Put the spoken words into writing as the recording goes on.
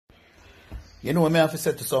You know what I have to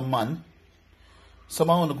say to some man? Some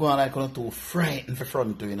man want to go on like on to frighten for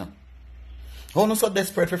front to, you know. How no so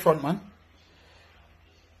desperate for front, man?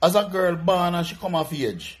 As a girl born and she come of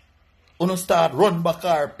age, you start run back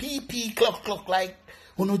her pee clock like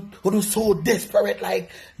you so desperate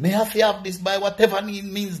like may have to have this by whatever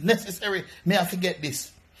means necessary. May have to get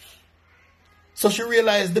this. So she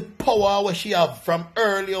realized the power where she have from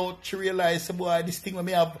early out. She realized, boy, this thing when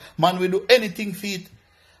me have, man will do anything for it.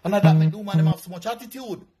 And that me do man them have so much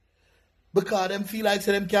attitude. Because them feel like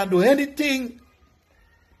say them can't do anything.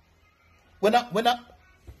 When I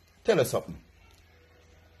tell her something.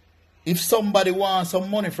 If somebody wants some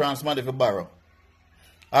money from somebody to borrow,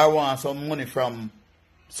 or wants some money from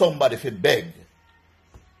somebody to beg,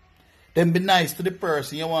 then be nice to the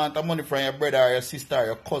person you want the money from, your brother or your sister or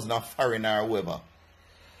your cousin or foreigner or whoever.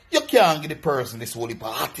 You can't give the person this whole heap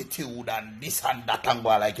of attitude and this and that and go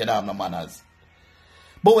like you don't have no manners.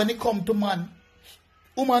 But when it come to man,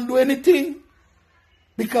 woman do anything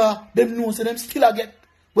because them know so them still get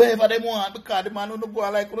wherever they want because the man don't go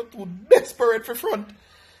like too desperate for front.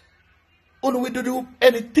 Uno we do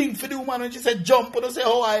anything for the woman when she say jump, uno say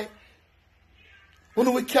how I.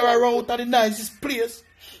 Uno we carry her out at the nicest place.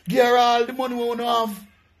 Give her all the money we want to have.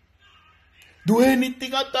 Do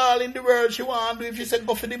anything at all in the world she want to do. If she say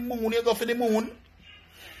go for the moon, you go for the moon.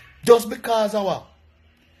 Just because you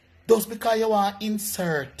want to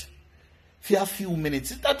insert for a few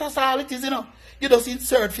minutes. That's all it is, you know. You just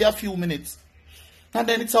insert for a few minutes. And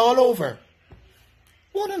then it's all over.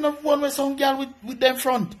 One with some girl with them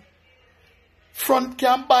front. Front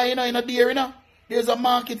can't buy, you know, in a deer, you know. There's a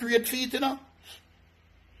market rate feet, you know.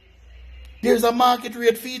 There's a market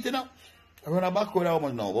rate feet, you know. I run a back with how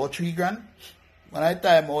much now? About $3,000. When I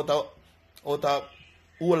time out of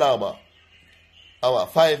whole our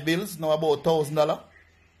 5 bills, now about $1,000.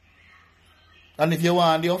 And if you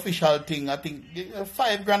want the official thing, I think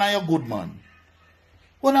 $5,000 are your good man.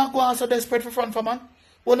 When I go on so desperate for front for man,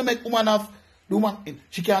 when to make woman have the woman,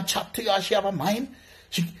 she can't chat to you, she have a mind.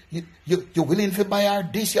 You're willing to buy her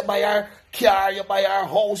this, you buy her car, you buy her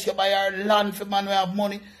house, you buy her land for man who have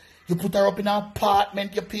money. You put her up in an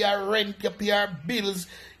apartment, you pay her rent, you pay her bills,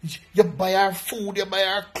 you buy her food, you buy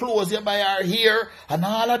her clothes, you buy her hair, and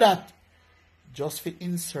all of that. Just for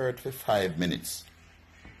insert for 5 minutes.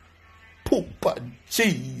 Poop,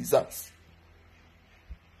 Jesus.